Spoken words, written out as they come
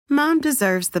Mom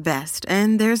deserves the best,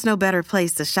 and there's no better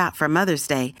place to shop for Mother's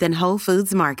Day than Whole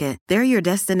Foods Market. They're your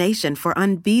destination for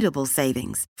unbeatable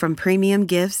savings, from premium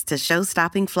gifts to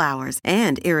show-stopping flowers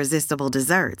and irresistible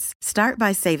desserts. Start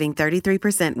by saving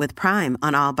 33% with Prime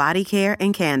on all body care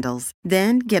and candles.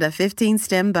 Then get a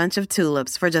 15-stem bunch of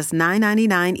tulips for just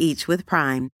 $9.99 each with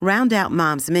Prime. Round out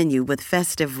Mom's menu with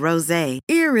festive rosé,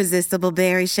 irresistible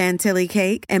berry chantilly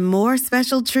cake, and more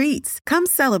special treats. Come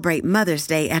celebrate Mother's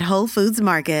Day at Whole Foods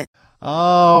Market.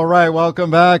 All right, welcome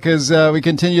back as we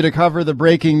continue to cover the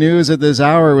breaking news at this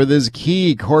hour with this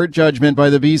key court judgment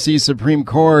by the BC Supreme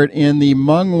Court in the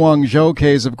Meng Wanzhou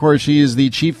case. Of course, she is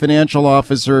the chief financial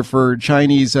officer for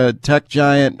Chinese tech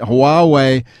giant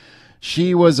Huawei.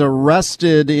 She was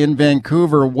arrested in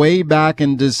Vancouver way back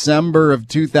in December of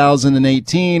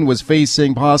 2018, was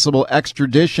facing possible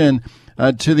extradition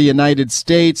to the United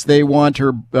States. They want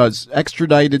her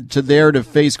extradited to there to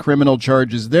face criminal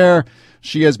charges there.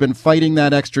 She has been fighting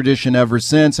that extradition ever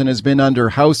since and has been under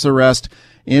house arrest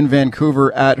in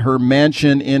Vancouver at her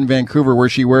mansion in Vancouver, where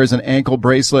she wears an ankle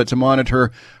bracelet to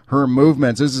monitor her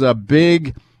movements. This is a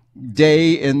big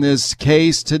day in this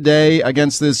case today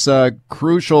against this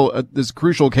crucial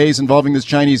case involving this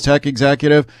Chinese tech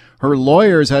executive. Her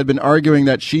lawyers had been arguing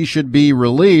that she should be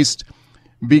released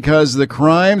because the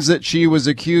crimes that she was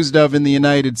accused of in the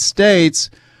United States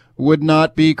would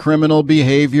not be criminal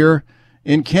behavior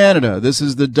in Canada. This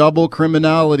is the double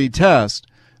criminality test.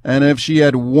 And if she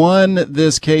had won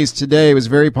this case today, it was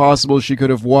very possible she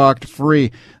could have walked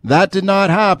free. That did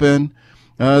not happen.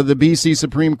 The BC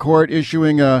Supreme Court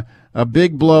issuing a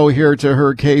big blow here to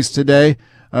her case today,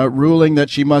 ruling that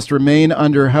she must remain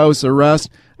under house arrest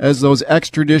as those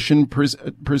extradition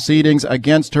proceedings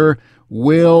against her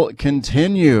will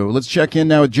continue. Let's check in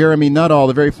now with Jeremy Nuttall,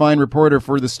 the very fine reporter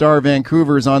for the Star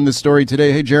Vancouver, is on this story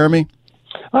today. Hey, Jeremy.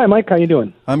 Hi, Mike. How you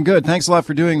doing? I'm good. Thanks a lot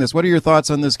for doing this. What are your thoughts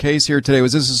on this case here today?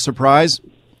 Was this a surprise?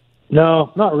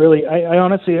 No, not really. I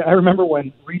honestly, I remember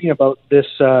when reading about this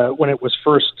when it was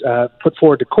first put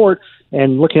forward to court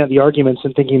and looking at the arguments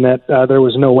and thinking that there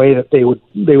was no way that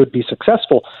they would be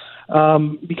successful.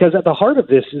 Because at the heart of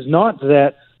this is not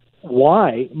that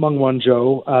why Meng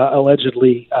Wanzhou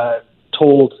allegedly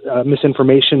told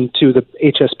misinformation to the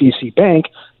HSBC Bank.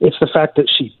 It's the fact that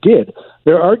she did.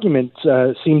 Their arguments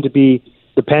seem to be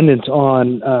dependent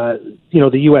on,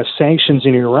 the U.S. sanctions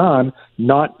in Iran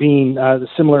not being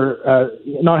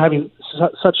not having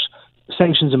such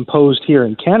sanctions imposed here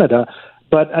in Canada.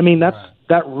 But I mean,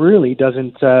 that really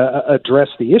doesn't address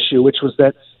the issue, which was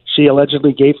that she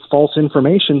allegedly gave false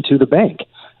information to the bank.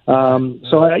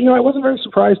 So I wasn't very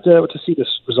surprised to see this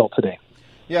result today.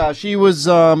 Yeah, she was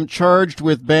charged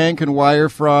with bank and wire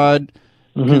fraud,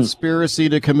 conspiracy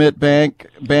to commit bank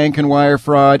and wire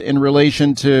fraud in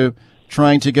relation to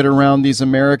trying to get around these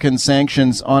American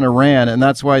sanctions on Iran, and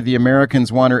that's why the Americans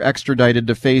want her extradited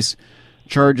to face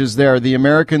charges there. The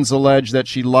Americans allege that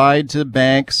she lied to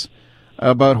banks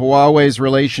about Huawei's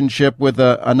relationship with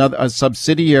a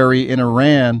subsidiary in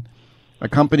Iran, a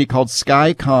company called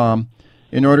Skycom,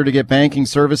 in order to get banking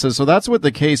services. So that's what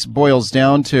the case boils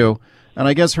down to. And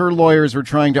I guess her lawyers were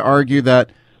trying to argue that,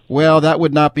 well, that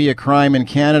would not be a crime in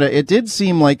Canada. It did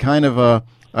seem like kind of a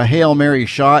Hail Mary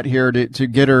shot here to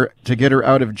get her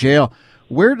out of jail.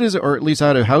 Where does it, or at least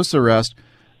out of house arrest?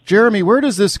 Jeremy, where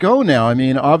does this go now? I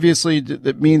mean, obviously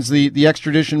that means the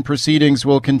extradition proceedings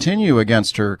will continue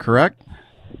against her, correct?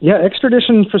 Yeah,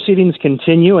 extradition proceedings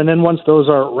continue, and then once those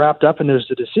are wrapped up and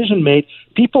there's a decision made,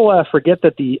 people forget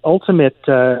that the ultimate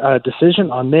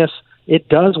decision on this, it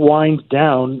does wind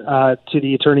down to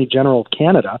the Attorney General of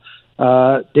Canada,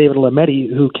 David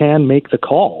Lametti, who can make the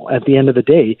call at the end of the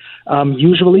day.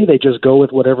 Usually they just go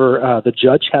with whatever the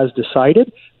judge has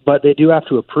decided, but they do have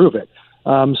to approve it.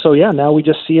 Now we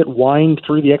just see it wind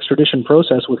through the extradition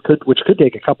process, which could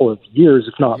take a couple of years,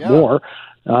 if not more.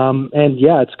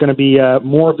 It's going to be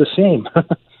more of the same.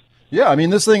 Yeah, I mean,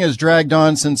 this thing has dragged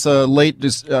on since late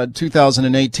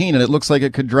 2018, and it looks like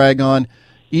it could drag on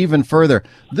even further.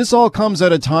 This all comes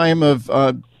at a time of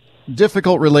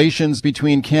difficult relations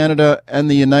between Canada and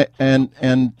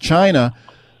and China.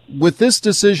 With this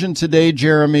decision today,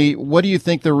 Jeremy, what do you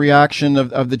think the reaction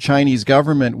of the Chinese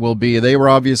government will be? They were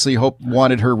obviously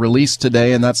wanted her released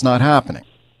today, and that's not happening.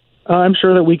 I'm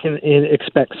sure that we can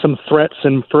expect some threats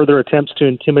and further attempts to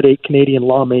intimidate Canadian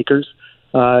lawmakers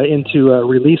into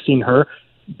releasing her.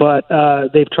 But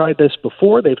they've tried this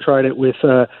before. They've tried it with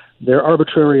their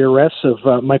arbitrary arrests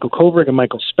of Michael Kovrig and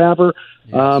Michael Spavor.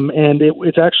 Yes. And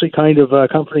it's actually kind of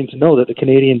comforting to know that the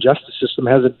Canadian justice system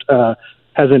hasn't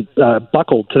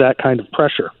buckled to that kind of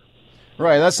pressure.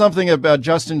 Right. That's something about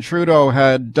Justin Trudeau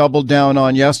had doubled down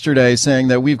on yesterday, saying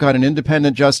that we've got an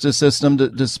independent justice system,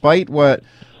 despite what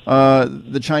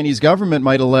the Chinese government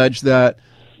might allege, that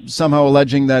somehow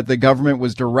alleging that the government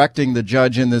was directing the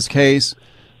judge in this case.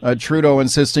 Trudeau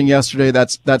insisting yesterday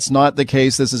that's not the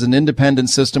case. This is an independent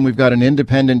system. We've got an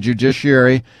independent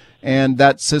judiciary, and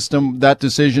that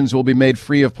decisions will be made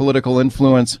free of political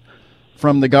influence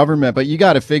from the government. But you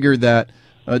got to figure that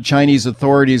Chinese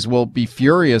authorities will be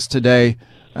furious today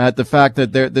at the fact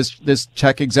that this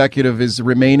Czech executive is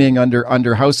remaining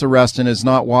under house arrest and is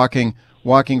not walking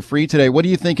free today. What do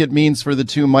you think it means for the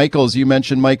two Michaels? You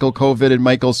mentioned Michael Covid and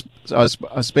Michael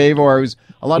Spavor.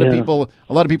 A lot of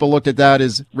people looked at that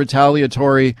as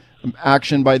retaliatory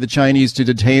action by the Chinese to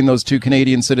detain those two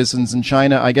Canadian citizens in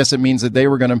China. I guess it means that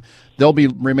they'll be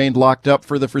remained locked up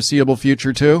for the foreseeable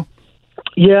future too.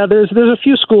 Yeah, there's a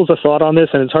few schools of thought on this,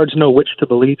 and it's hard to know which to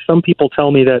believe. Some people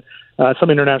tell me that some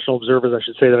international observers, I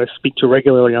should say, that I speak to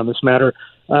regularly on this matter,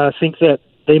 think that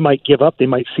they might give up. They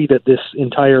might see that this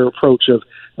entire approach of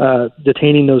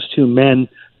detaining those two men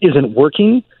isn't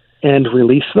working and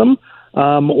release them.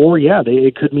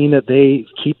 It could mean that they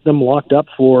keep them locked up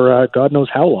for God knows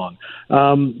how long.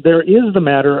 There is the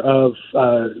matter of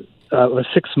a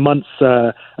 6 month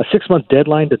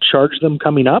deadline to charge them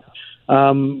coming up.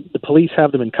 The police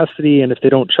have them in custody, and if they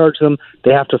don't charge them,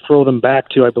 they have to throw them back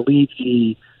to, I believe,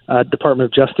 the Department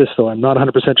of Justice, though I'm not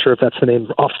 100% sure if that's the name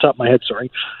off the top of my head,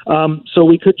 sorry. So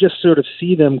we could just sort of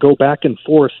see them go back and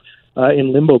forth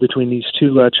in limbo between these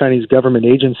two Chinese government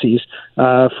agencies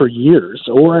for years.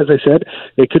 Or, as I said,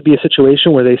 it could be a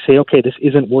situation where they say, okay, this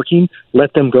isn't working,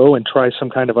 let them go and try some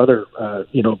kind of other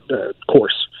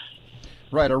course.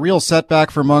 Right, a real setback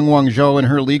for Meng Wanzhou and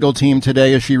her legal team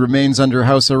today as she remains under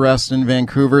house arrest in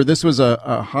Vancouver. This was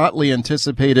a hotly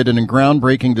anticipated and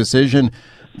groundbreaking decision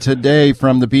today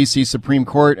from the BC Supreme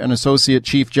Court and Associate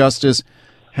Chief Justice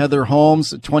Heather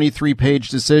Holmes, a 23-page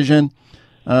decision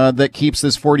that keeps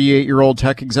this 48-year-old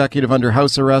tech executive under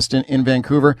house arrest in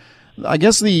Vancouver. I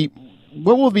guess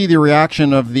what will be the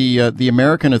reaction of the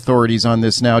American authorities on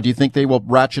this now? Do you think they will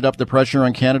ratchet up the pressure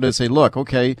on Canada and say, look,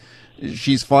 okay,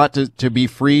 she's fought to be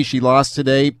free. She lost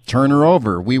today. Turn her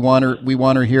over. We want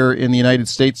her here in the United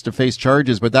States to face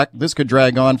charges, but this could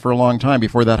drag on for a long time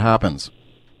before that happens.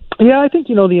 Yeah, I think,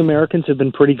 the Americans have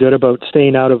been pretty good about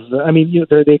staying out of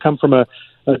they come from a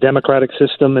democratic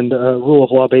system and a rule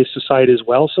of law-based society as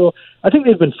well. So I think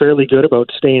they've been fairly good about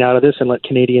staying out of this and let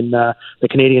the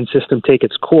Canadian system take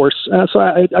its course. So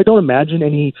I don't imagine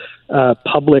any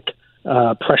public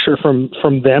pressure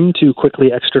from them to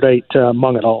quickly extradite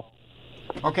Meng at all.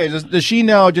 Okay, does she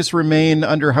now just remain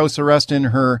under house arrest in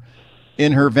her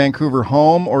Vancouver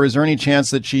home, or is there any chance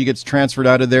that she gets transferred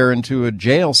out of there into a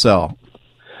jail cell?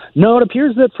 No, it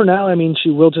appears that for now, she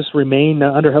will just remain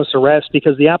under house arrest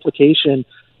because the application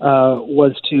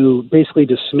was to basically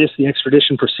dismiss the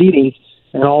extradition proceedings,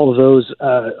 and all of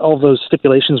those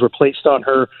stipulations were placed on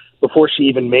her before she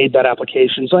even made that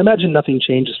application. So I imagine nothing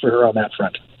changes for her on that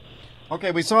front.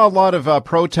 Okay, we saw a lot of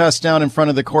protests down in front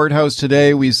of the courthouse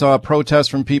today. We saw protests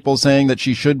from people saying that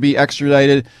she should be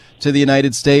extradited to the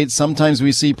United States. Sometimes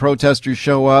we see protesters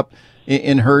show up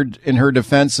in her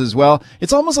defense as well.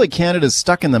 It's almost like Canada's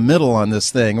stuck in the middle on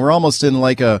this thing. We're almost in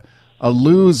like a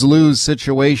lose-lose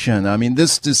situation.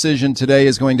 This decision today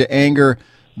is going to anger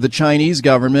the Chinese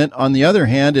government. On the other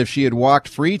hand, if she had walked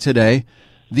free today,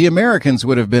 the Americans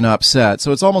would have been upset.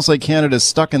 So it's almost like Canada's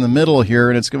stuck in the middle here,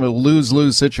 and it's going to be a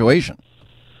lose-lose situation.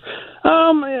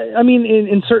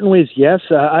 In certain ways, yes.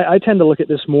 I tend to look at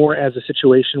this more as a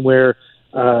situation where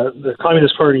the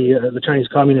Communist Party, the Chinese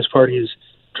Communist Party, is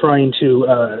trying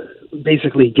to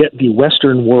basically get the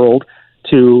Western world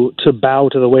to bow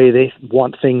to the way they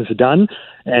want things done,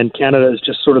 and Canada is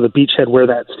just sort of the beachhead where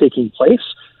that's taking place.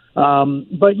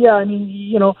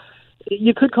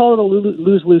 You could call it a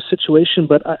lose-lose situation,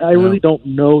 but I really don't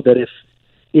know that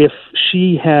if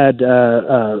she had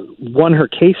won her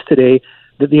case today,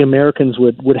 that the Americans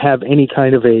would have any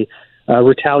kind of a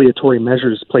retaliatory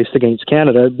measures placed against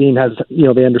Canada, being as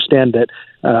they understand that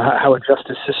how a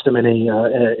justice system in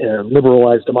a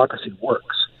liberalized democracy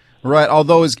works. Right.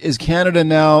 Although is Canada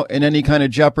now in any kind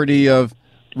of jeopardy of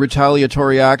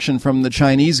retaliatory action from the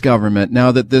Chinese government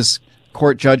now that this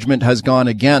court judgment has gone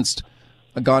against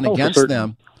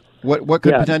them? What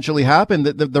could potentially happen?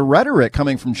 The rhetoric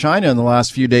coming from China in the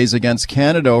last few days against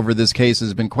Canada over this case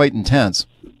has been quite intense.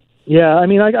 Yeah, I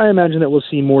imagine that we'll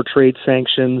see more trade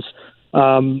sanctions.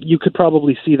 You could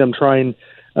probably see them try and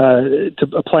to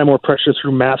apply more pressure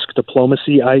through mask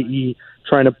diplomacy, i.e.,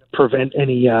 trying to prevent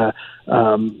any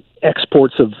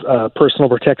exports of personal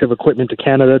protective equipment to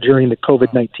Canada during the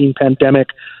COVID-19 pandemic.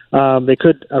 They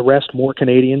could arrest more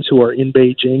Canadians who are in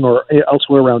Beijing or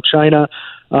elsewhere around China.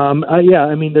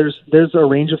 There's a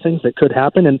range of things that could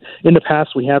happen. And in the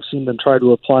past, we have seen them try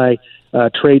to apply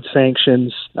trade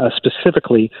sanctions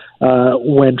specifically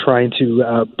when trying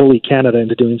to bully Canada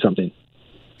into doing something.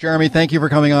 Jeremy, thank you for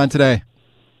coming on today.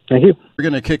 Thank you. We're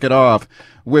going to kick it off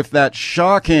with that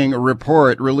shocking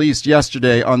report released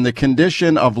yesterday on the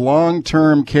condition of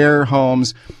long-term care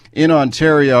homes in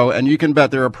Ontario. And you can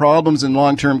bet there are problems in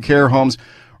long-term care homes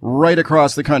right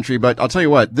across the country. But I'll tell you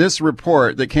what, this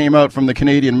report that came out from the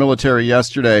Canadian military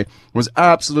yesterday was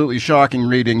absolutely shocking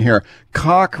reading here.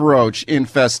 Cockroach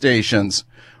infestations,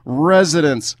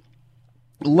 residents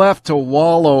left to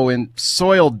wallow in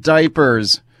soiled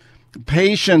diapers,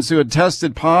 patients who had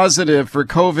tested positive for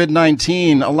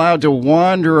COVID-19 allowed to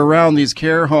wander around these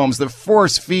care homes, the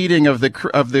force feeding of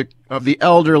the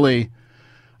elderly,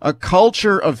 a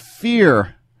culture of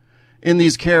fear in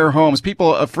these care homes,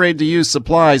 people afraid to use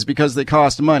supplies because they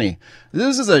cost money.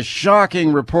 This is a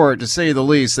shocking report, to say the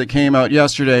least, that came out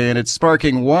yesterday, and it's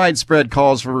sparking widespread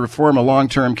calls for reform of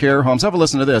long-term care homes. Have a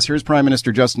listen to this. Here's Prime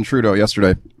Minister Justin Trudeau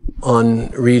yesterday. On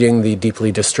reading the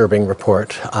deeply disturbing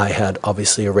report, I had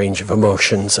obviously a range of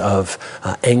emotions of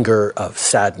anger, of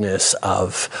sadness,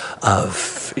 of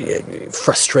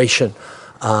frustration,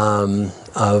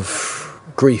 of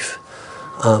grief.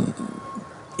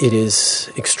 It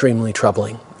is extremely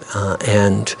troubling,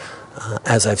 and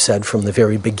as I've said from the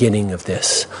very beginning of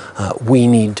this, we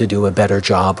need to do a better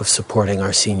job of supporting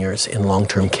our seniors in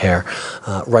long-term care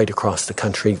right across the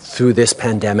country through this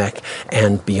pandemic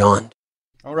and beyond.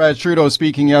 All right, Trudeau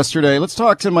speaking yesterday. Let's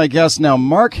talk to my guest now,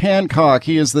 Mark Hancock.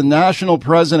 He is the national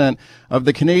president of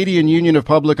the Canadian Union of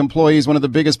Public Employees, one of the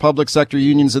biggest public sector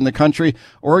unions in the country.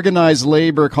 Organized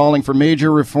labor calling for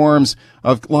major reforms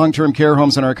of long-term care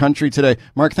homes in our country today.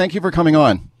 Mark, thank you for coming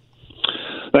on.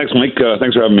 Thanks, Mike.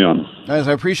 Thanks for having me on. Guys,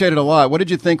 I appreciate it a lot. What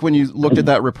did you think when you looked at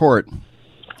that report?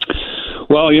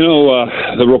 Well,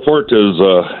 the report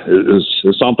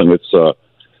is something.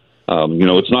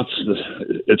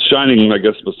 It's shining, I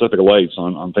guess, specific lights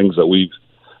on things that we've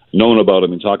known about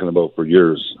and been talking about for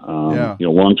years.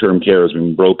 Long-term care has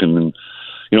been broken, and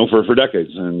for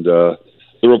decades. And the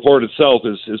report itself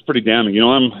is pretty damning.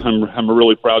 I'm a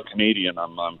really proud Canadian.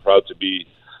 I'm proud to be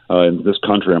in this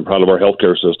country. I'm proud of our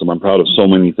healthcare system. I'm proud of so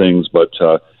many things, but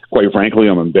quite frankly,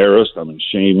 I'm embarrassed. I'm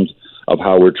ashamed of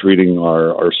how we're treating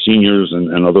our seniors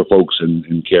and other folks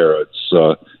in care.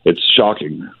 It's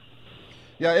shocking.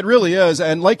 Yeah, it really is.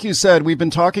 And like you said, we've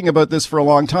been talking about this for a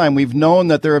long time. We've known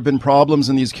that there have been problems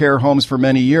in these care homes for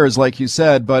many years, like you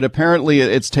said, but apparently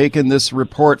it's taken this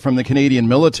report from the Canadian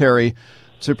military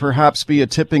to perhaps be a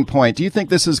tipping point. Do you think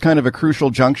this is kind of a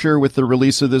crucial juncture with the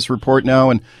release of this report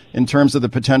now, and in terms of the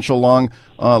potential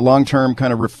long-term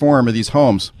kind of reform of these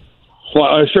homes? Well,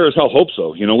 I sure as hell hope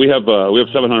so. We have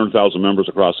 700,000 members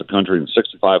across the country, and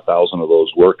 65,000 of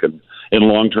those work in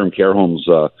long-term care homes.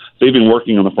 They've been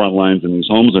working on the front lines in these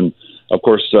homes, and of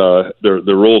course, their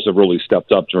roles have really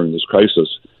stepped up during this crisis.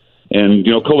 And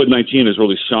COVID-19 has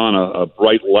really shone a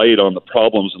bright light on the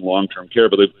problems in long-term care,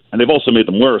 but they've also made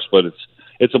them worse. But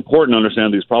it's important to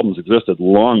understand these problems existed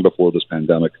long before this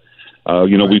pandemic.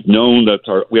 We've known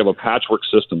that we have a patchwork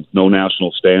system, no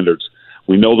national standards.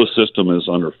 We know the system is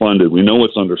underfunded. We know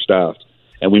it's understaffed.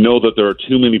 And we know that there are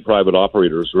too many private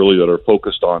operators really that are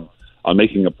focused on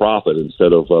making a profit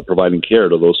instead of providing care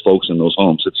to those folks in those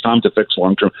homes. It's time to fix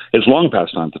long-term. It's long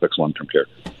past time to fix long-term care.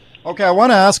 Okay, I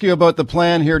want to ask you about the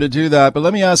plan here to do that, but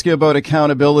let me ask you about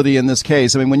accountability in this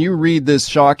case. I mean, when you read this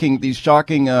shocking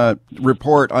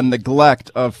report on neglect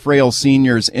of frail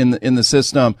seniors in the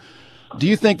system, do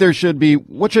you think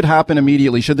what should happen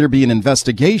immediately? Should there be an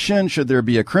investigation? Should there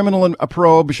be a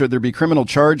probe? Should there be criminal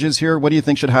charges here? What do you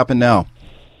think should happen now?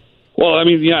 Well, I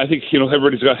think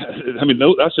everybody's got.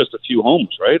 That's just a few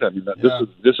homes, right?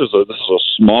 This is a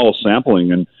small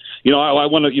sampling, and I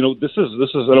want to. This is.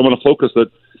 I want to focus that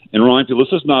and remind people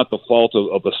this is not the fault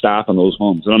of the staff in those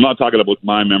homes, and I'm not talking about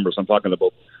my members. I'm talking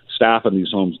about staff in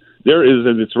these homes. There is,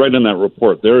 and it's right in that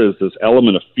report. There is this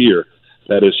element of fear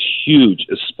that is huge,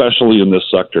 especially in this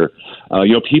sector.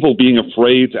 People being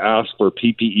afraid to ask for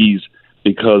PPEs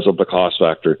because of the cost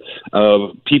factor,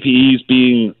 PPEs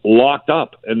being locked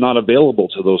up and not available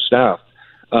to those staff.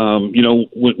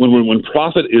 When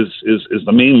profit is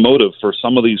the main motive for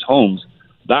some of these homes,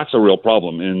 that's a real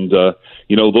problem. And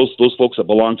those folks that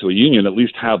belong to a union at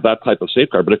least have that type of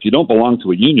safeguard. But if you don't belong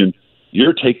to a union,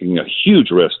 you're taking a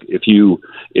huge risk if you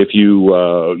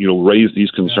raise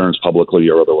these concerns publicly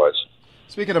or otherwise.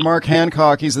 Speaking of Mark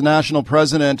Hancock, he's the national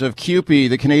president of CUPE,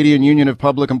 the Canadian Union of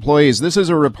Public Employees. This is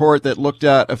a report that looked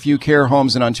at a few care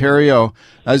homes in Ontario,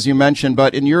 as you mentioned.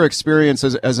 But in your experience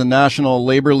as a national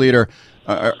labor leader,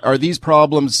 are these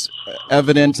problems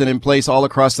evident and in place all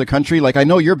across the country? Like, I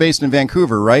know you're based in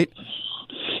Vancouver, right?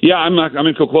 Yeah, I'm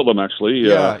in Coquitlam, actually.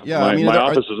 Yeah. My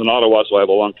office is in Ottawa, so I have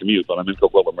a long commute, but I'm in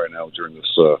Coquitlam right now during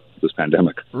this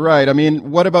pandemic. Right. I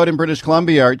mean, what about in British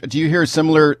Columbia? Do you hear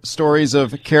similar stories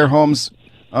of care homes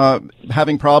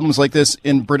having problems like this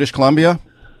in British Columbia?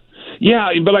 Yeah,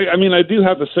 but I do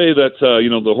have to say that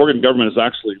the Horgan government has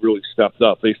actually really stepped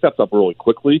up. They stepped up really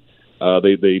quickly.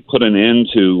 They put an end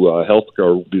to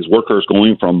these workers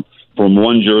going from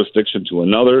one jurisdiction to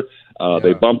another.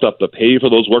 They bumped up the pay for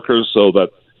those workers so that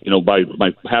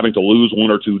by having to lose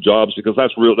one or two jobs, because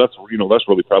that's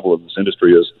really prevalent in this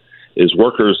industry is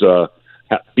workers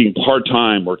being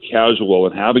part-time or casual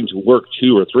and having to work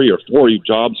 2 or 3 or 4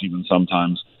 jobs even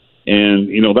sometimes. And,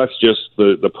 that's just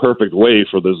the perfect way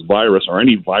for this virus or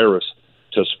any virus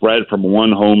to spread from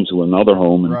one home to another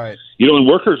home. And, right. And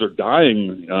workers are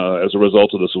dying as a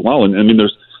result of this as well. And I mean,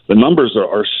 the numbers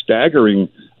are staggering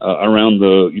around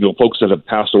the, folks that have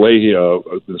passed away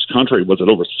this country. Was it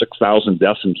over 6,000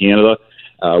 deaths in Canada?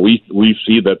 We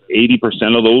see that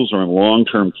 80% of those are in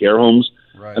long-term care homes.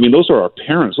 Right. I mean, those are our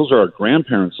parents. Those are our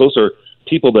grandparents. Those are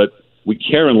people that we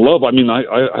care and love. I mean, I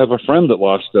have a friend that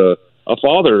lost a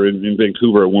father in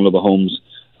Vancouver at one of the homes.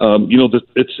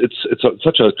 It's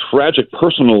such a tragic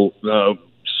personal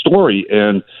story,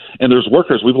 and there's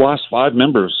workers. We've lost 5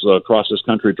 members across this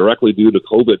country directly due to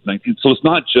COVID-19. So it's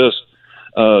not just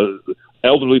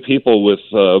elderly people with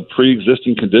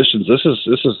pre-existing conditions. This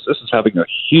is having a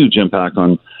huge impact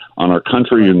on our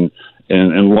country and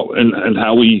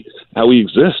how we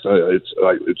exist.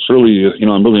 It's really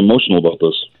I'm really emotional about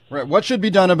this. Right. What should be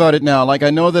done about it now? Like, I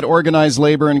know that organized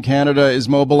labor in Canada is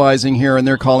mobilizing here, and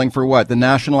they're calling for what? The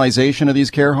nationalization of these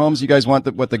care homes? You guys want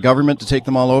the government to take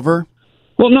them all over?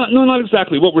 Well, not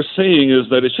exactly. What we're saying is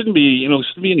that it shouldn't be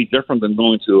any different than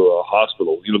going to a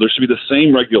hospital. There should be the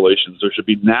same regulations. There should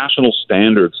be national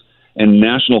standards and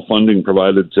national funding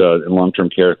provided in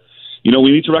long-term care. We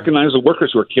need to recognize the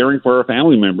workers who are caring for our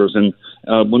family members, and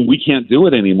when we can't do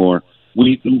it anymore,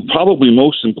 we probably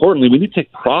most importantly, we need to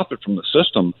take profit from the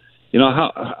system.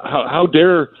 How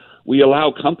dare we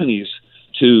allow companies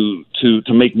to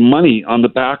make money on the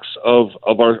backs of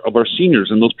our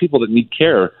seniors and those people that need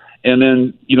care? And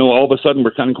then, all of a sudden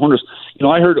we're cutting corners.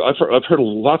 I've heard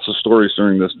lots of stories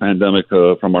during this pandemic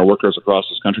from our workers across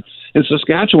this country. In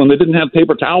Saskatchewan, they didn't have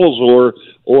paper towels or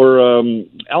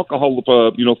alcohol,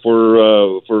 for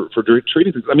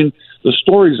treating things. I mean, the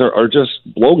stories are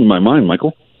just blowing my mind,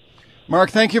 Michael.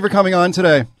 Mark, thank you for coming on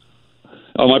today.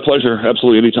 Oh, my pleasure.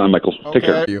 Absolutely. Anytime, Michael. Okay.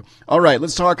 Take care. All right,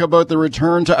 let's talk about the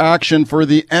return to action for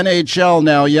the NHL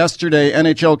now. Yesterday,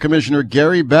 NHL Commissioner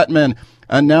Gary Bettman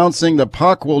announcing the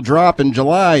puck will drop in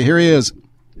July. Here he is.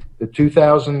 The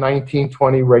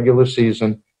 2019-20 regular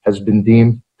season has been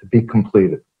deemed to be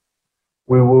completed.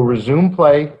 We will resume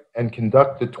play and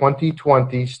conduct the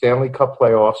 2020 Stanley Cup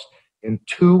playoffs in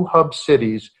 2 hub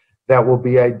cities that will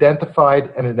be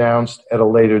identified and announced at a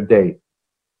later date.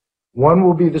 One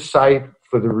will be the site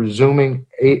for the resuming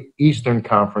Eastern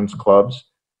Conference clubs.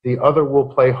 The other will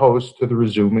play host to the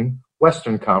resuming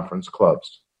Western Conference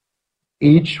clubs.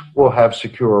 Each will have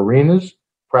secure arenas,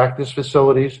 practice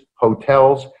facilities,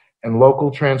 hotels, and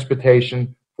local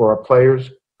transportation for our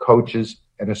players, coaches,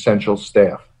 and essential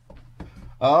staff.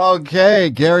 Okay,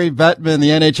 Gary Bettman, the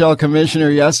NHL commissioner,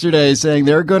 yesterday saying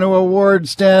they're going to award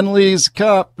Stanley's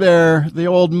Cup there. The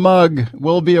old mug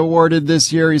will be awarded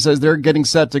this year. He says they're getting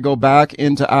set to go back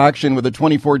into action with a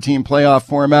 2014 playoff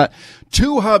format.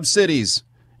 2 hub cities.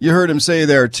 You heard him say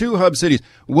there, 2 hub cities.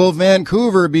 Will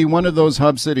Vancouver be one of those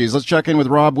hub cities? Let's check in with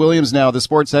Rob Williams now, the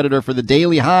sports editor for the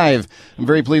Daily Hive. I'm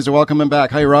very pleased to welcome him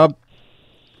back. Hi, Rob.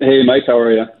 Hey, Mike, how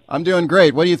are you? I'm doing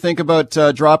great. What do you think about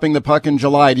dropping the puck in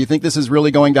July? Do you think this is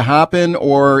really going to happen,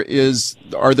 or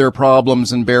are there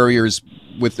problems and barriers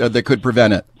that could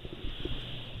prevent it?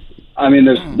 I mean,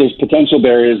 there's potential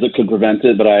barriers that could prevent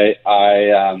it, but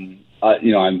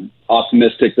I'm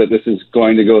optimistic that this is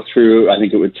going to go through. I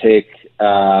think it would take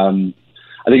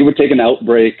an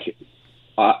outbreak,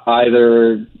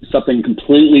 either something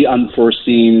completely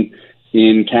unforeseen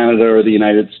in Canada or the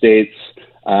United States.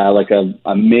 Like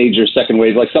a major second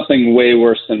wave, like something way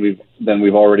worse than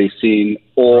we've already seen,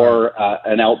 or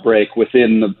an outbreak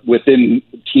within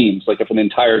teams. Like if an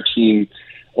entire team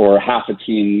or half a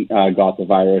team got the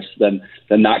virus, then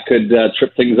that could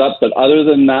trip things up. But other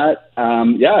than that,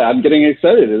 I'm getting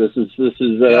excited. This is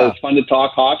It's fun to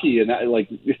talk hockey and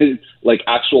like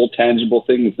actual tangible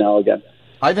things now again.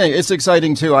 I think it's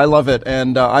exciting too. I love it.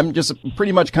 And I'm just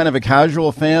pretty much kind of a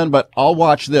casual fan, but I'll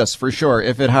watch this for sure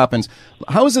if it happens.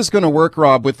 How is this going to work,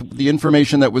 Rob, with the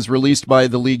information that was released by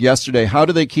the league yesterday? How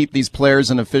do they keep these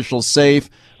players and officials safe?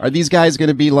 Are these guys going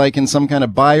to be like in some kind of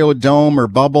biodome or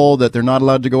bubble that they're not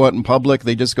allowed to go out in public?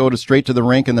 They just go straight to the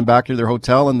rink and then back to their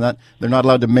hotel, and that they're not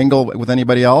allowed to mingle with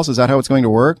anybody else? Is that how it's going to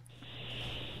work?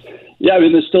 Yeah, I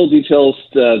mean, there's still details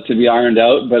to be ironed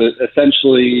out, but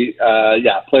essentially,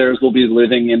 players will be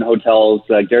living in hotels.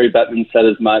 Gary Bettman said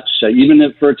as much. Even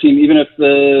if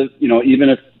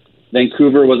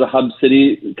Vancouver was a hub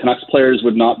city, Canucks players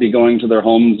would not be going to their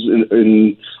homes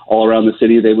in all around the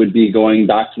city. They would be going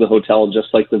back to the hotel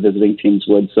just like the visiting teams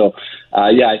would. So,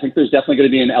 I think there's definitely going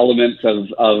to be an element of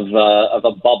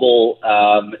a bubble.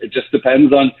 It just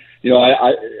depends on,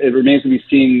 it remains to be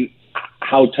seen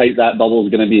how tight that bubble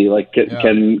is going to be. Like,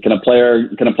 can a player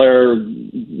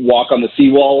walk on the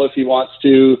seawall if he wants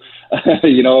to,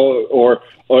 or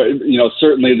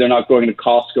certainly they're not going to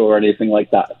Costco or anything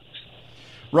like that.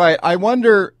 Right. I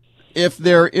wonder if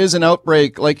there is an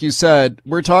outbreak, like you said.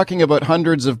 We're talking about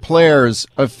hundreds of players,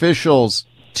 officials,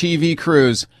 TV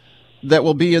crews that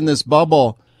will be in this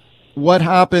bubble. What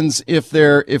happens if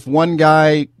one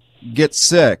guy gets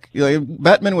sick?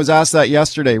 Bettman was asked that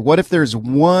yesterday. What if there's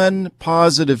one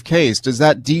positive case? Does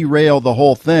that derail the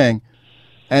whole thing?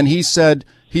 And he said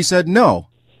no.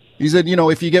 He said,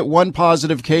 if you get one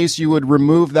positive case, you would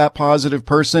remove that positive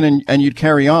person and you'd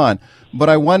carry on. But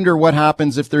I wonder what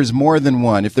happens if there's more than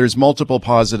one, if there's multiple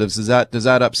positives. Does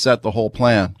that upset the whole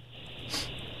plan?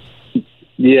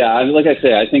 Yeah, like I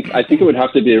say, I think it would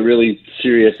have to be a really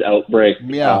serious outbreak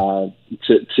to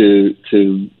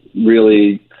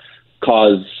really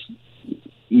cause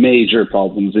major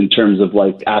problems in terms of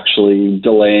like actually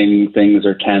delaying things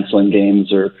or canceling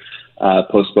games or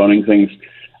postponing things.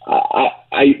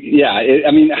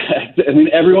 I mean,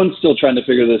 everyone's still trying to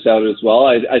figure this out as well.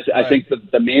 I think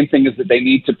that the main thing is that they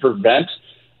need to prevent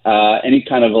any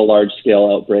kind of a large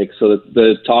scale outbreak. So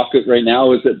the talk right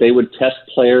now is that they would test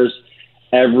players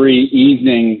every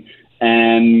evening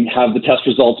and have the test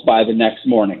results by the next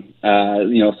morning.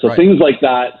 Right. Things like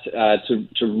that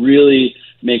to really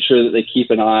make sure that they keep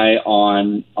an eye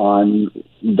on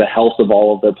the health of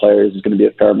all of their players is going to be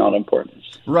of paramount importance.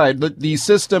 Right. But the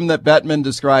system that Bettman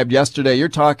described yesterday, you're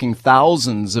talking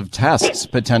thousands of tests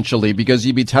potentially, because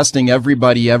you'd be testing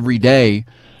everybody every day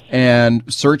and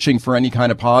searching for any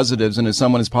kind of positives. And if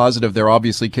someone is positive, they're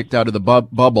obviously kicked out of the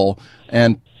bubble,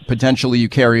 and potentially you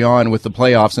carry on with the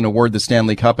playoffs and award the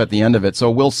Stanley Cup at the end of it.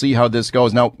 So we'll see how this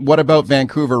goes. Now, what about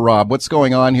Vancouver, Rob? What's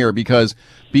going on here? Because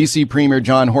BC Premier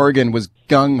John Horgan was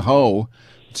gung-ho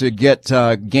to get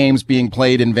games being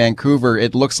played in Vancouver.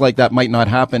 It looks like that might not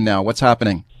happen now. What's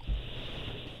happening?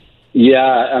 Yeah,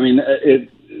 I mean,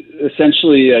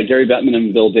 essentially Gary Bettman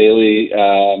and Bill Daly,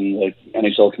 like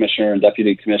NHL commissioner and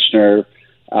deputy commissioner,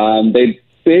 they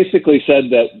basically said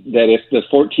that if the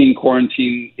 14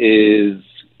 quarantine is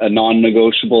a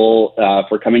non-negotiable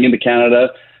for coming into Canada,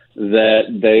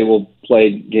 that they will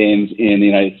play games in the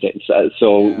United States.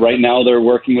 Right now they're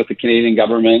working with the Canadian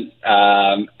government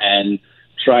and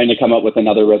trying to come up with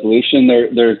another resolution.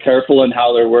 They're careful in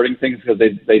how they're wording things because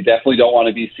they definitely don't want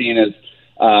to be seen as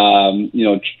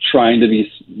trying to be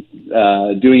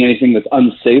doing anything that's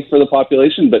unsafe for the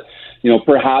population. But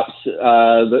perhaps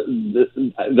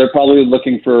they're probably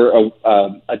looking for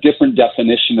a different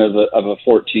definition of a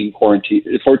 14-day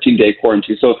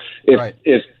quarantine. So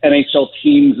if NHL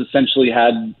teams essentially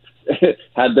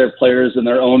had their players in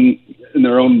their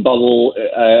own bubble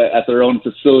at their own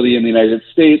facility in the United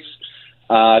States,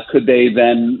 could they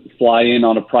then fly in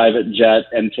on a private jet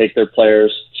and take their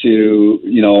players to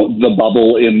the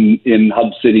bubble in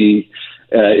Hub City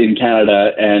in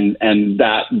Canada and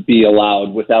that be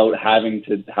allowed without having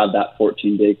to have that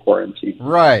 14-day quarantine?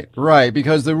 Right.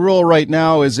 Because the rule right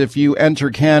now is if you enter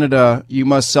Canada, you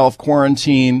must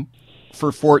self-quarantine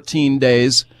for 14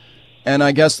 days. And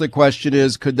I guess the question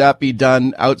is, could that be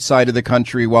done outside of the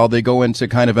country while they go into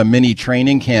kind of a mini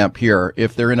training camp here?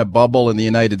 If they're in a bubble in the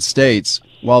United States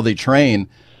while they train,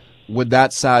 would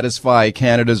that satisfy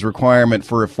Canada's requirement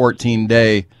for a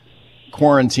 14-day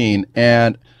quarantine?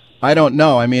 And I don't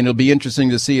know. I mean, it'll be interesting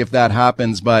to see if that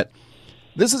happens, but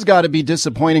this has got to be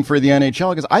disappointing for the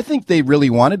NHL because I think they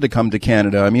really wanted to come to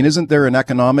Canada. I mean, isn't there an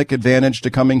economic advantage to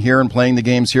coming here and playing the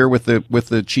games here with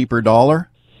the cheaper dollar?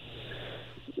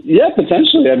 Yeah,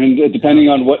 potentially. I mean, depending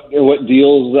on what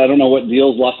deals, I don't know what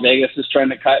deals Las Vegas is trying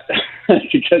to cut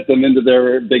to get them into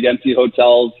their big empty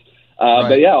hotels. Right.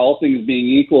 But yeah, all things being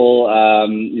equal,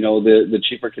 the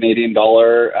cheaper Canadian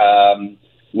dollar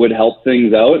would help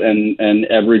things out, and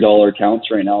every dollar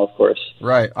counts right now, of course.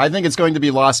 Right. I think it's going to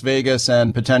be Las Vegas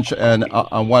and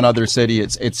one other city.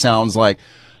 It sounds like.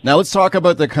 Now let's talk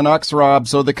about the Canucks, Rob.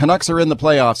 So the Canucks are in the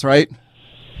playoffs, right?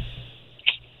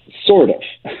 Sort of.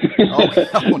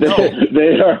 Oh, no.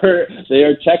 They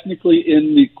are technically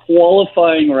in the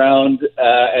qualifying round,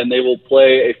 and they will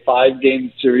play a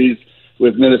 5-game series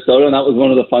with Minnesota, and that was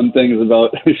one of the fun things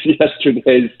about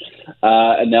yesterday's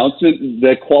announcement.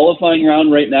 The qualifying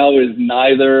round right now is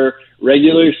neither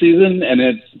regular season and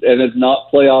it's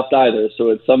not playoffs either. So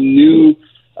it's some new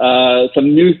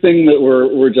thing that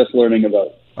we're just learning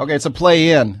about. Okay, it's a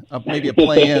play-in, maybe a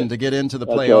play-in to get into the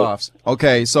playoffs. Right.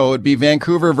 Okay, so it'd be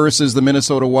Vancouver versus the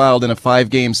Minnesota Wild in a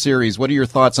 5-game series. What are your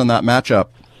thoughts on that matchup?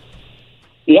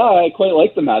 Yeah, I quite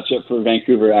like the matchup for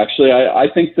Vancouver, actually. I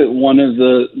think that one of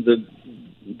the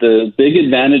big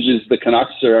advantages the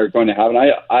Canucks are going to have, and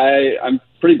I'm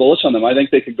pretty bullish on them. I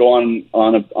think they could go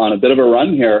on a bit of a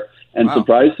run here and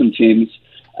surprise some teams.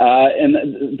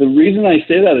 And the reason I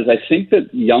say that is I think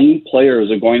that young players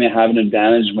are going to have an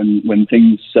advantage when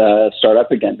things start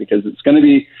up again, because it's going to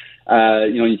be,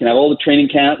 you can have all the training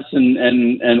camps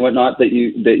and whatnot that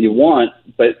you want,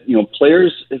 but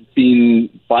players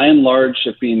by and large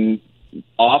have been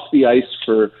off the ice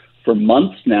for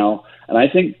months now. And I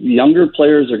think younger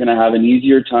players are going to have an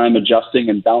easier time adjusting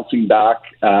and bouncing back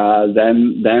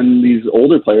than these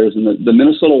older players. And the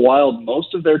Minnesota Wild,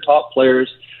 most of their top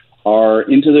players are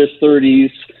into their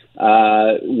 30s,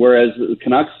 whereas the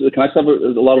Canucks have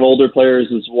a lot of older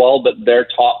players as well, but their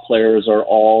top players are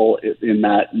all in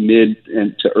that mid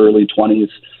to early 20s.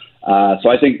 So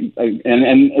I think,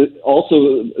 and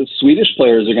also Swedish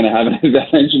players are going to have an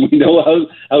advantage. We know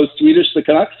how Swedish the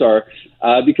Canucks are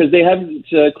because they haven't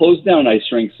closed down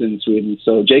ice rinks in Sweden.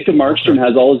 So Jacob Markstrom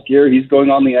has all his gear. He's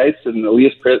going on the ice, and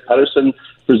Elias Pettersson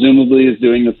presumably is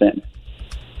doing the same.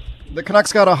 The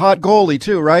Canucks got a hot goalie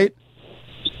too, right?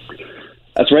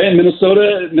 That's right. In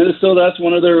Minnesota, that's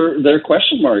one of their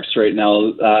question marks right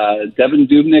now. Devin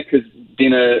Dubnyk has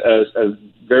been a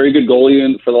very good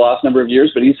goalie for the last number of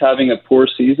years, but he's having a poor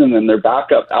season, and their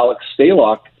backup, Alex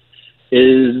Stalock,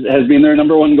 has been their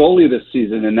number one goalie this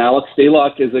season, and Alex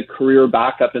Stalock is a career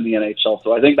backup in the NHL.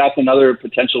 So I think that's another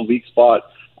potential weak spot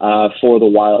for the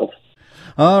Wild.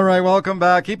 All right, welcome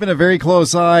back. Keeping a very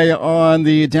close eye on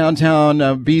the downtown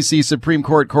BC Supreme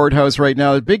Court courthouse right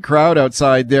now. There's a big crowd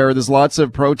outside there. There's lots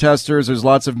of protesters. There's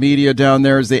lots of media down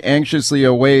there as they anxiously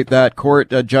await that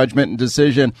court judgment and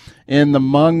decision in the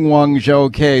Meng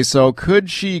Wanzhou case. So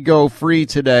could she go free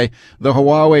today? The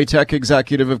Huawei tech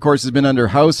executive, of course, has been under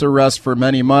house arrest for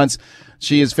many months.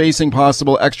 She is facing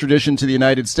possible extradition to the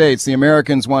United States. The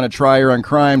Americans want to try her on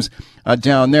crimes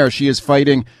down there. She is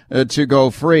fighting to go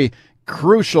free.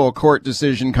 Crucial court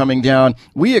decision coming down.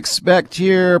 We expect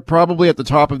here probably at the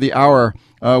top of the hour,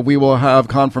 we will have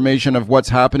confirmation of what's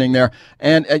happening there.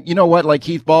 And you know what, like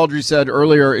Keith Baldry said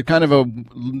earlier, it's kind of a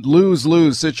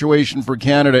lose-lose situation for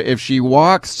Canada. If she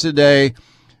walks today,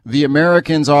 the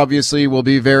Americans obviously will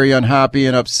be very unhappy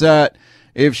and upset.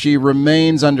 If she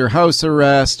remains under house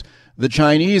arrest, the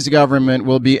Chinese government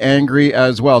will be angry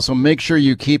as well. So make sure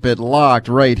you keep it locked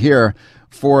right here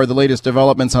for the latest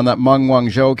developments on that Meng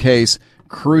Wanzhou case.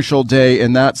 Crucial day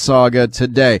in that saga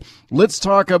today. Let's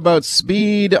talk about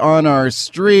speed on our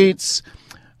streets,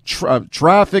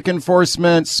 traffic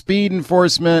enforcement, speed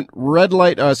enforcement, red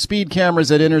light, speed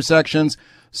cameras at intersections.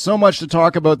 So much to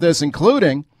talk about this,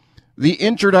 including the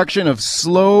introduction of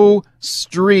slow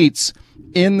streets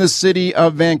in the city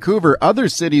of Vancouver. Other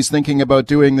cities thinking about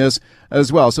doing this as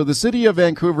well. So the city of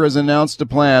Vancouver has announced a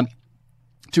plan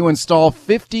to install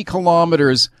 50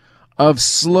 kilometers of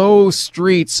slow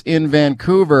streets in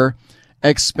Vancouver,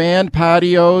 expand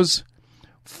patios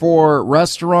for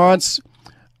restaurants,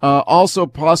 also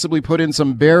possibly put in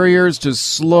some barriers to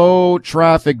slow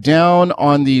traffic down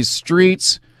on these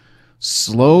streets.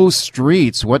 Slow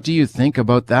streets. What do you think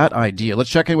about that idea? Let's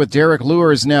check in with Derek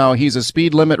Lewers now. He's a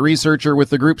speed limit researcher with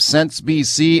the group Sense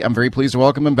BC. I'm very pleased to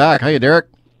welcome him back. Hiya, Derek.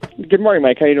 Good morning,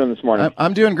 Mike. How are you doing this morning?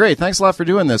 I'm doing great. Thanks a lot for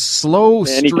doing this. Slow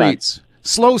streets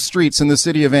in the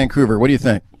city of Vancouver. What do you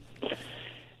think?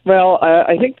 Well,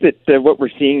 I think that what we're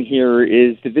seeing here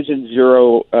is Division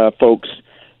Zero folks,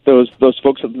 those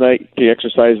folks that like to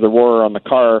exercise the war on the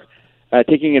car,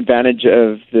 taking advantage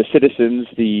of the citizens,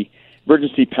 the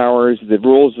emergency powers, the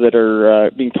rules that are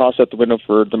being tossed out the window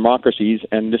for democracies,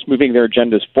 and just moving their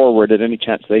agendas forward at any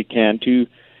chance they can to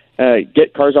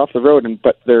get cars off the road and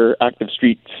put their active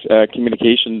streets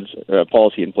communications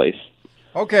policy in place.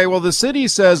 Okay, well, the city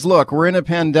says, look, we're in a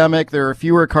pandemic. There are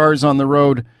fewer cars on the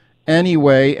road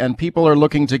anyway, and people are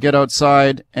looking to get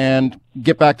outside and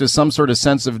get back to some sort of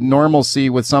sense of normalcy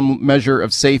with some measure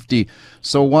of safety.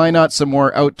 So why not some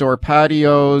more outdoor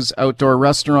patios, outdoor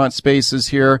restaurant spaces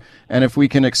here? And if we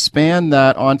can expand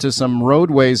that onto some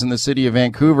roadways in the city of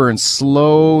Vancouver and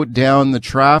slow down the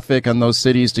traffic in those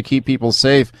cities to keep people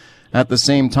safe at the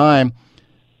same time,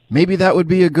 maybe that would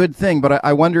be a good thing. But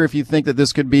I wonder if you think that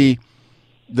this could be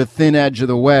the thin edge of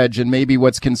the wedge, and maybe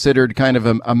what's considered kind of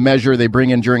a measure they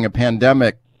bring in during a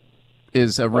pandemic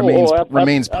is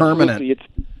remains permanent.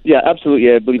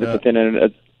 Absolutely. I believe it's the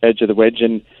thin edge of the wedge.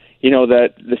 And,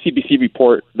 that the CBC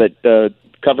report that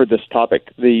covered this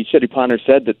topic, the city planner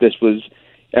said that this was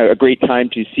a great time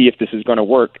to see if this is going to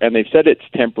work. And they've said it's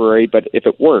temporary, but if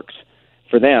it works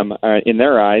for them, in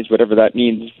their eyes, whatever that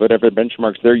means, whatever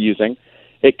benchmarks they're using,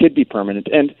 it could be permanent.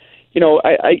 And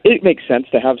it makes sense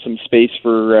to have some space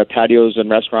for patios and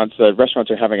restaurants.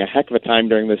 Restaurants are having a heck of a time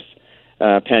during this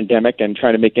pandemic and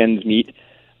trying to make ends meet.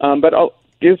 But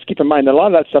just keep in mind that a lot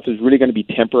of that stuff is really going to be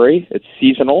temporary. It's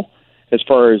seasonal as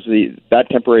far as that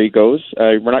temporary goes.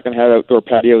 We're not going to have outdoor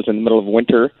patios in the middle of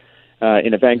winter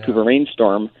in a Vancouver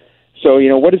rainstorm. So,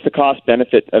 what is the cost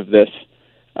benefit of this?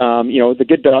 The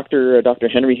good doctor, Dr.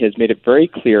 Henry, has made it very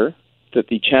clear that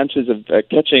the chances of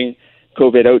catching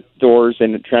COVID outdoors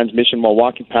and transmission while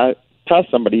walking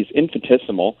past somebody is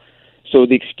infinitesimal. So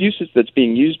the excuses that's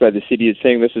being used by the city is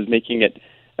saying this is making it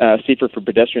safer for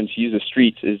pedestrians to use the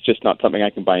streets is just not something I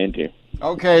can buy into.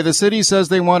 Okay, the city says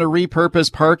they want to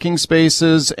repurpose parking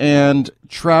spaces and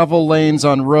travel lanes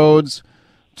on roads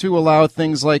to allow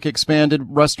things like expanded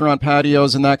restaurant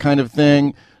patios and that kind of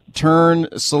thing, turn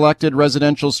selected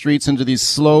residential streets into these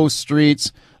slow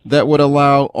streets that would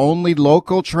allow only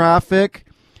local traffic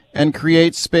and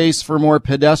create space for more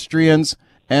pedestrians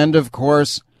and, of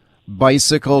course,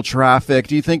 bicycle traffic.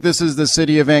 Do you think this is the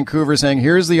city of Vancouver saying,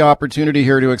 here's the opportunity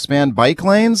here to expand bike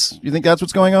lanes? Do you think that's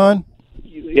what's going on?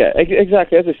 Yeah,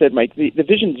 exactly. As I said, Mike, the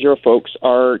Vision Zero folks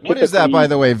are... What is that, by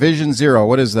the way, Vision Zero?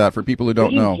 What is that for people who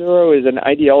don't know? Vision Zero is an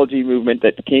ideology movement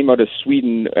that came out of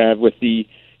Sweden with the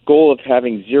goal of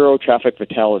having zero traffic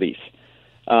fatalities.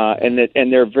 And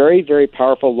they're a very, very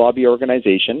powerful lobby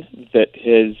organization that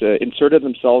has inserted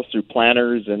themselves through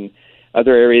planners and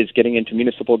other areas getting into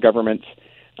municipal governments.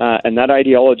 And that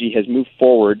ideology has moved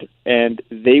forward, and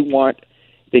they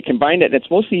combine it. And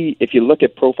it's mostly, if you look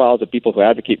at profiles of people who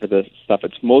advocate for this stuff,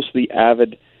 it's mostly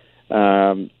avid,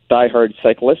 diehard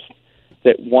cyclists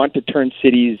that want to turn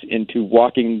cities into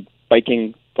walking,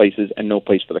 biking places and no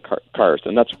place for the cars.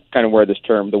 And that's kind of where this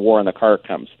term, the war on the car,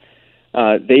 comes.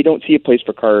 They don't see a place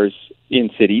for cars in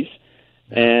cities,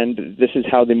 and this is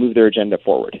how they move their agenda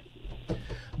forward.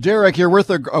 Derek, you're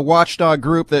with a watchdog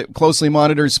group that closely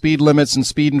monitors speed limits and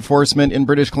speed enforcement in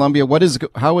British Columbia.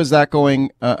 How is that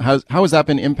going? How has that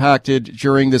been impacted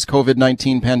during this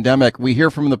COVID-19 pandemic? We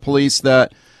hear from the police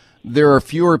that there are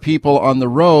fewer people on the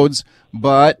roads,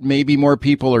 but maybe more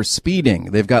people are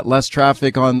speeding. They've got less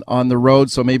traffic on the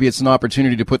road, so maybe it's an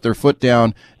opportunity to put their foot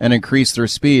down and increase their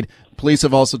speed. Police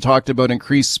have also talked about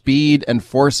increased speed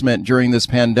enforcement during this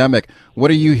pandemic.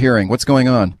 What are you hearing? What's going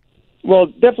on? Well,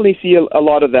 definitely see a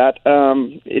lot of that.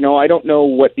 I don't know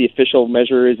what the official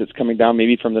measure is that's coming down,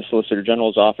 maybe from the Solicitor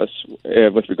General's office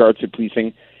with regards to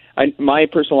policing. My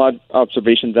personal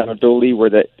observations anecdotally were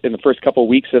that in the first couple of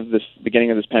weeks of this beginning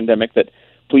of this pandemic, that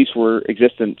police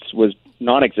was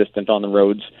non-existent on the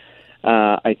roads.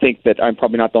 I think that I'm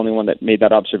probably not the only one that made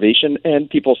that observation, and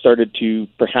people started to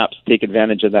perhaps take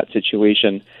advantage of that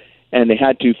situation, and they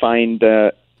had to find,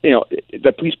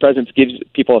 the police presence gives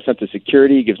people a sense of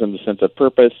security, gives them a sense of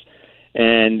purpose,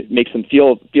 and makes them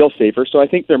feel safer. So I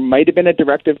think there might have been a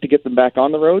directive to get them back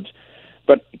on the roads,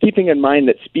 but keeping in mind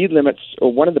that speed limits,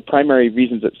 or one of the primary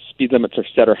reasons that speed limits are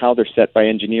set or how they're set by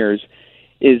engineers,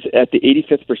 is at the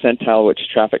 85th percentile which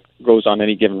traffic goes on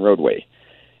any given roadway.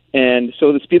 And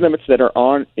so the speed limits that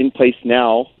are in place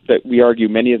now, that we argue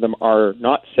many of them are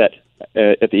not set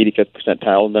at the 85th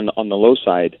percentile, and then on the low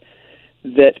side,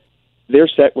 that they're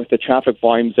set with the traffic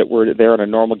volumes that were there on a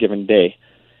normal given day.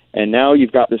 And now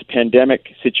you've got this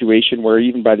pandemic situation where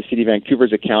even by the City of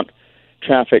Vancouver's account,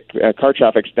 car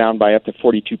traffic's down by up to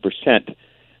 42%.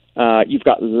 You've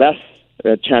got less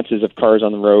chances of cars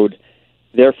on the road.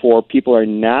 Therefore, people are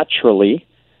naturally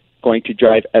going to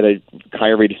drive at a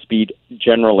higher rate of speed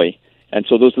generally. And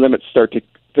so those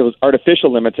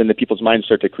artificial limits in the people's minds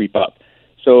start to creep up.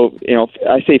 So,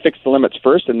 I say fix the limits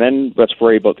first, and then let's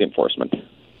worry about the enforcement.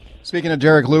 Speaking of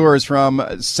Derek Lewis from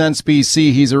Sense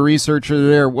BC, he's a researcher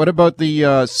there. What about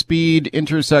the speed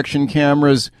intersection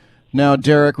cameras Now,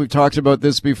 Derek, we've talked about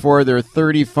this before. There are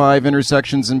 35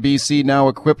 intersections in BC now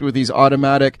equipped with these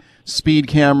automatic speed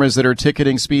cameras that are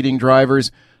ticketing speeding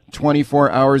drivers 24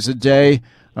 hours a day.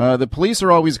 The police are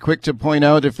always quick to point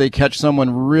out if they catch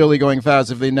someone really going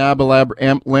fast. If they nab a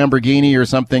Lamborghini or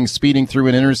something speeding through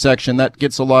an intersection, that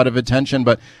gets a lot of attention.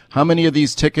 But how many of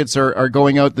these tickets are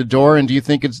going out the door? And do you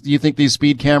think these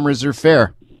speed cameras are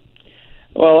fair?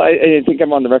 Well, I think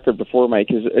I'm on the record before, Mike,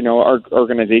 because our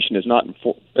organization is not in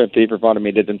favor of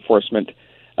automated enforcement.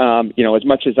 As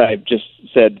much as I've just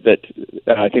said that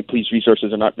I think police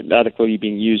resources are not adequately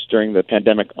being used during the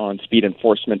pandemic on speed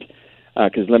enforcement,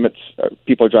 because limits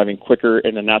people are driving quicker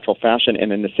in a natural fashion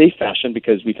and in a safe fashion,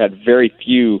 because we've had very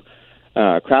few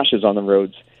crashes on the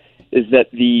roads, is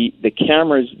that the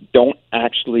cameras don't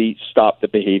actually stop the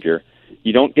behavior.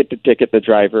 You don't get to ticket the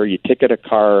driver. You ticket a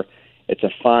car. It's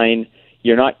a fine.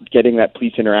 You're not getting that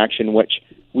police interaction, which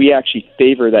we actually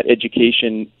favor that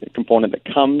education component that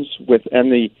comes with,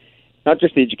 and not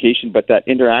just the education, but that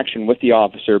interaction with the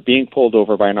officer, being pulled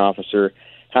over by an officer,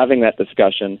 having that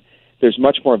discussion. There's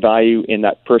much more value in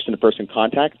that person-to-person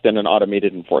contact than an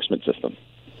automated enforcement system.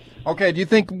 Okay,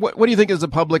 what do you think is the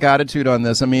public attitude on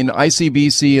this? I mean,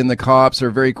 ICBC and the cops are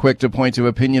very quick to point to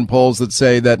opinion polls that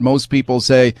say that most people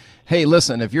say, hey,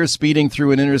 listen, if you're speeding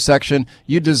through an intersection,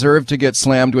 you deserve to get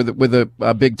slammed with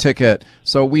a big ticket.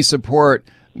 So we support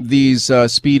these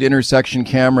speed intersection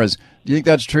cameras. Do you think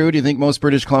that's true? Do you think most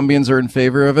British Columbians are in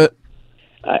favor of it?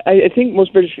 I think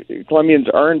most British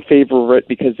Columbians are in favor of it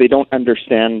because they don't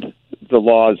understand the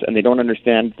laws and they don't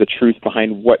understand the truth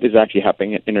behind what is actually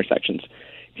happening at intersections.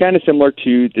 Kind of similar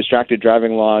to distracted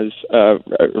driving laws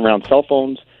around cell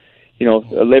phones.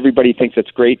 Everybody thinks it's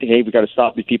great. Hey, we got to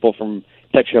stop these people from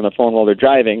texting on the phone while they're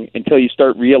driving, until you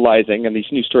start realizing, and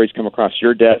these news stories come across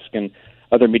your desk and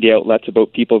other media outlets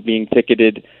about people being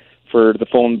ticketed for the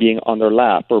phone being on their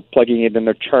lap or plugging it in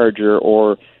their charger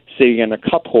or sitting in a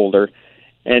cup holder.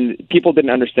 And people didn't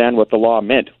understand what the law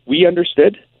meant. We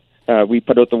understood. We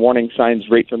put out the warning signs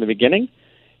right from the beginning.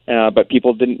 But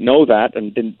people didn't know that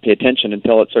and didn't pay attention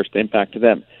until it starts to impact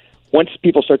them. Once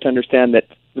people start to understand that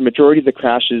the majority of the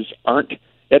crashes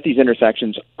at these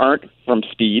intersections aren't from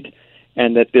speed,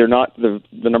 and that they're not the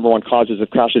number one causes of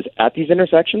crashes at these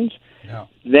intersections,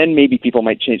 then maybe people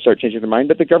might start changing their mind.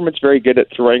 But the government's very good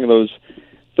at throwing those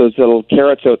little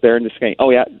carrots out there and just saying,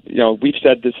 oh yeah, we've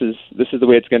said this is the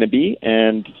way it's going to be,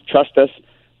 and trust us,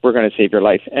 we're going to save your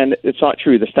life. And it's not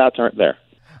true. The stats aren't there.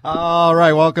 All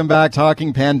right, welcome back.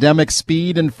 Talking pandemic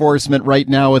speed enforcement right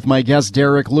now with my guest,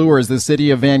 Derek Lewers. The city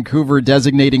of Vancouver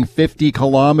designating 50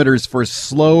 kilometers for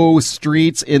slow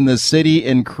streets in the city,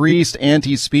 increased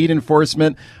anti-speed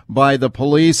enforcement by the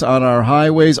police on our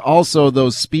highways. Also,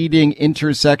 those speeding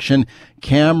intersection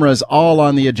cameras all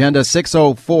on the agenda.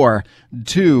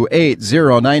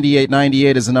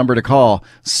 604-280-9898 is the number to call.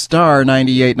 Star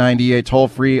 9898 toll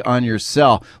free on your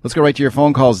cell. Let's go right to your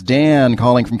phone calls. Dan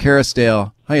calling from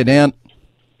Kerrisdale. Hiya, Dan.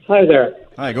 Hi there.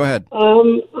 Hi, go ahead.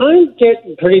 I'm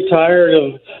getting pretty tired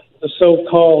of the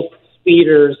so-called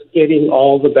speeders getting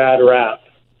all the bad rap.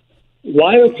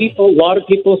 Why do a lot of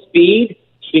people speed?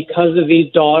 Because of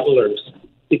these dawdlers,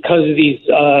 because of these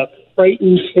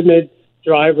frightened, timid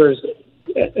drivers.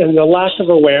 And the lack of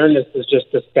awareness is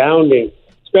just astounding,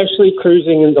 especially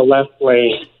cruising in the left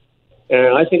lane.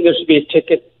 And I think there should be a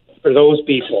ticket for those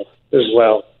people as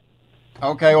well.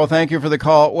 Okay, well, thank you for the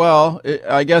call. Well,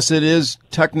 I guess it is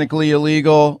technically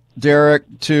illegal, Derek,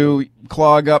 to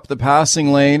clog up the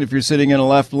passing lane if you're sitting in a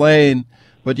left lane.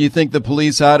 But do you think the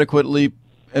police adequately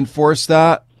enforce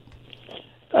that?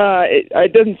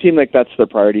 It doesn't seem like that's their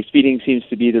priority. Speeding seems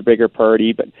to be their bigger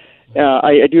priority, but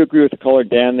I do agree with the caller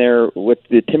Dan there with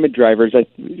the timid drivers.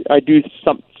 I do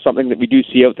something that we do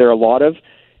see out there a lot of,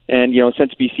 and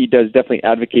since BC does definitely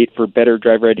advocate for better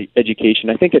driver education,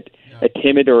 I think a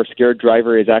timid or a scared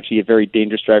driver is actually a very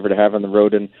dangerous driver to have on the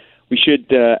road, and we should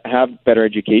have better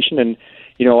education. And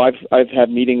I've had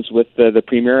meetings with the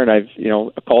premier, and I've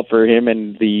called for him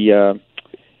and the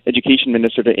education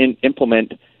minister to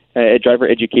implement driver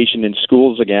education in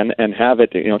schools again, and have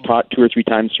it taught 2 or 3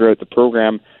 times throughout the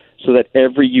program, so that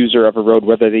every user of a road,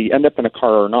 whether they end up in a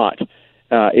car or not,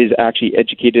 is actually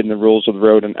educated in the rules of the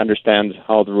road and understands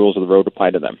how the rules of the road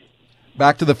apply to them.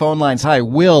 Back to the phone lines. Hi,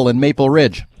 Will in Maple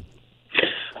Ridge.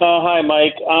 Hi,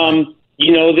 Mike.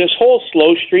 This whole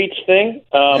slow streets thing,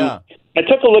 I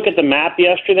took a look at the map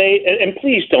yesterday, and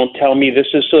please don't tell me this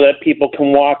is so that people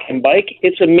can walk and bike.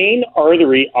 It's a main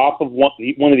artery off of one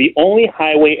of the only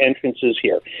highway entrances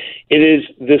here. It is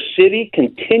the city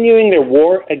continuing their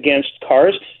war against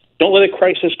cars. Don't let a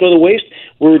crisis go to waste.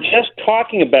 We were just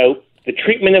talking about the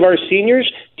treatment of our seniors.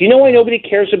 Do you know why nobody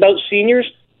cares about seniors?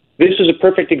 This is a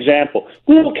perfect example.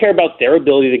 We don't care about their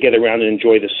ability to get around and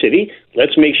enjoy the city.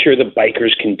 Let's make sure the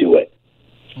bikers can do it.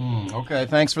 Okay,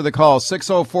 thanks for the call.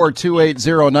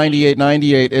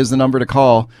 604-280-9898 is the number to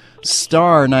call.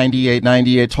 Star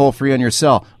 9898, toll free on your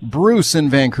cell. Bruce in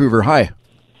Vancouver, hi.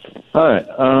 Hi.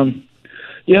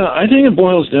 Yeah, I think it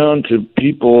boils down to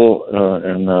people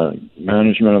and the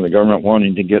management of the government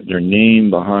wanting to get their name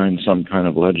behind some kind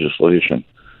of legislation.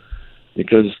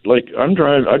 Because, like, I've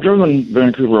driven in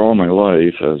Vancouver all my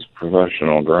life as a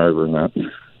professional driver and that,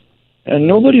 and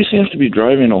nobody seems to be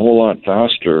driving a whole lot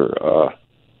faster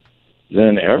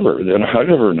than I've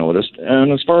ever noticed.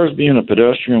 And as far as being a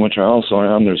pedestrian, which I also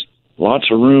am, there's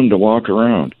lots of room to walk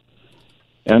around.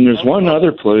 And there's one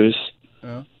other place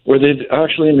where they've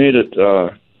actually made it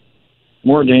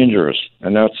more dangerous,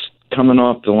 and that's coming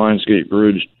off the Lionsgate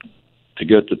Bridge to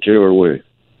get to Taylor Way.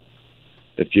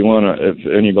 If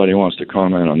anybody wants to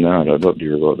comment on that, I'd love to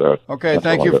hear about that. Okay,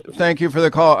 thank you for the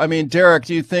call. I mean, Derek,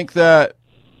 do you think that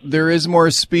there is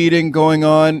more speeding going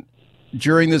on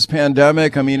during this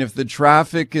pandemic? I mean, if the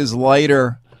traffic is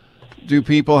lighter, do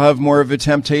people have more of a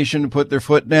temptation to put their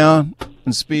foot down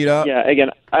and speed up? Yeah,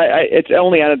 again, it's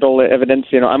only anecdotal evidence.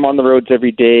 I'm on the roads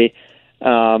every day.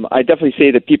 I definitely say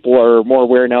that people are more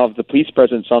aware now of the police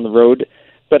presence on the road.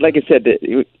 But like I said,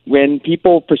 when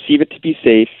people perceive it to be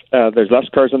safe, there's less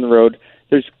cars on the road.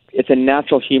 It's a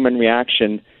natural human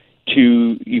reaction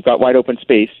to, you've got wide open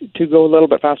space, to go a little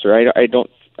bit faster. I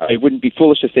wouldn't be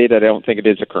foolish to say that I don't think it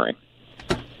is occurring.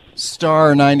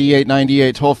 Star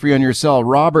 9898, toll free on your cell.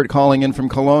 Robert calling in from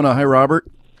Kelowna. Hi, Robert.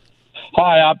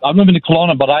 Hi, I'm living in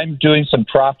Kelowna, but I'm doing some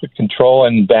traffic control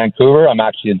in Vancouver. I'm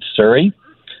actually in Surrey,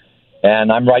 and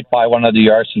I'm right by one of the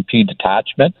RCP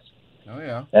detachments. Oh,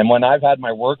 yeah. And when I've had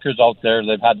my workers out there,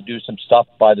 they've had to do some stuff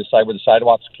by the side where the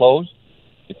sidewalk's closed.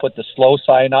 You put the slow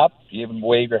sign up. You even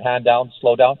wave your hand down,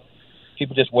 slow down.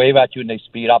 People just wave at you and they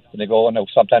speed up and they go and they'll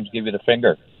sometimes give you the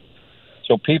finger.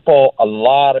 So a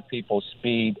lot of people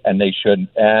speed and they shouldn't.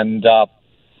 And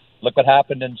look what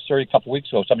happened in Surrey a couple of weeks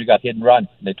ago. Somebody got hit and run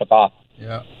and they took off.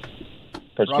 Yeah.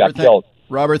 Person got killed.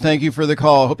 Robert, thank you for the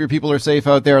call. Hope your people are safe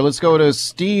out there. Let's go to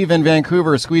Steve in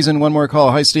Vancouver. Squeeze in one more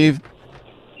call. Hi, Steve.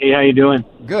 Hey, how you doing?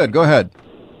 Good. Go ahead.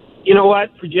 You know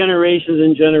what? For generations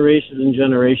and generations and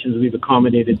generations, we've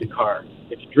accommodated the car.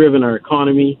 It's driven our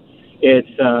economy. It's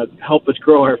helped us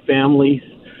grow our families.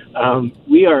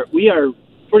 We are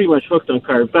pretty much hooked on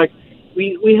cars. In fact,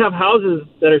 we have houses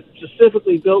that are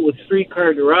specifically built with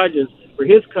 3-car garages for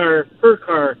his car, her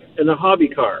car, and the hobby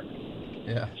car.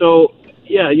 Yeah. So,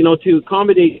 yeah, to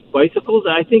accommodate bicycles,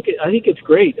 I think it's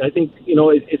great. I think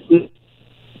it's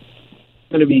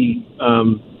going to be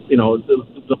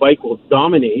the bike will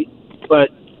dominate, but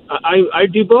I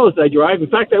do both. I drive. In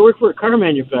fact, I work for a car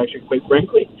manufacturer, quite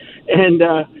frankly, and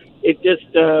it just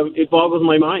it boggles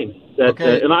my mind that.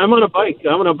 Okay. And I'm on a bike.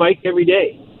 I'm on a bike every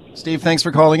day. Steve, thanks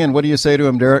for calling in. What do you say to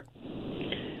him, Derek?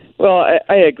 Well,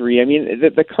 I agree. I mean,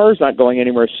 the car's not going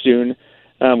anywhere soon.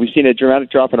 We've seen a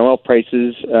dramatic drop in oil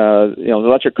prices. The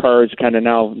electric car is kind of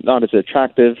now not as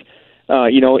attractive.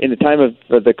 In the time of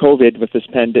the COVID with this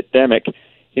pandemic,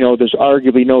 there's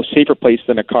arguably no safer place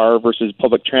than a car versus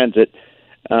public transit.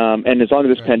 And as long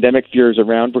as this pandemic fear is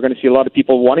around, we're going to see a lot of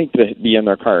people wanting to be in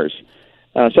their cars.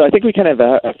 So I think we kind of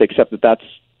have to accept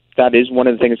that is one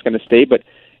of the things that's going to stay. But,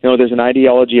 there's an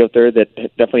ideology out there that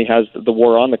definitely has the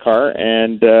war on the car.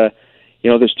 And,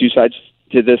 there's two sides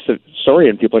to this story,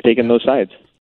 and people are taking those sides.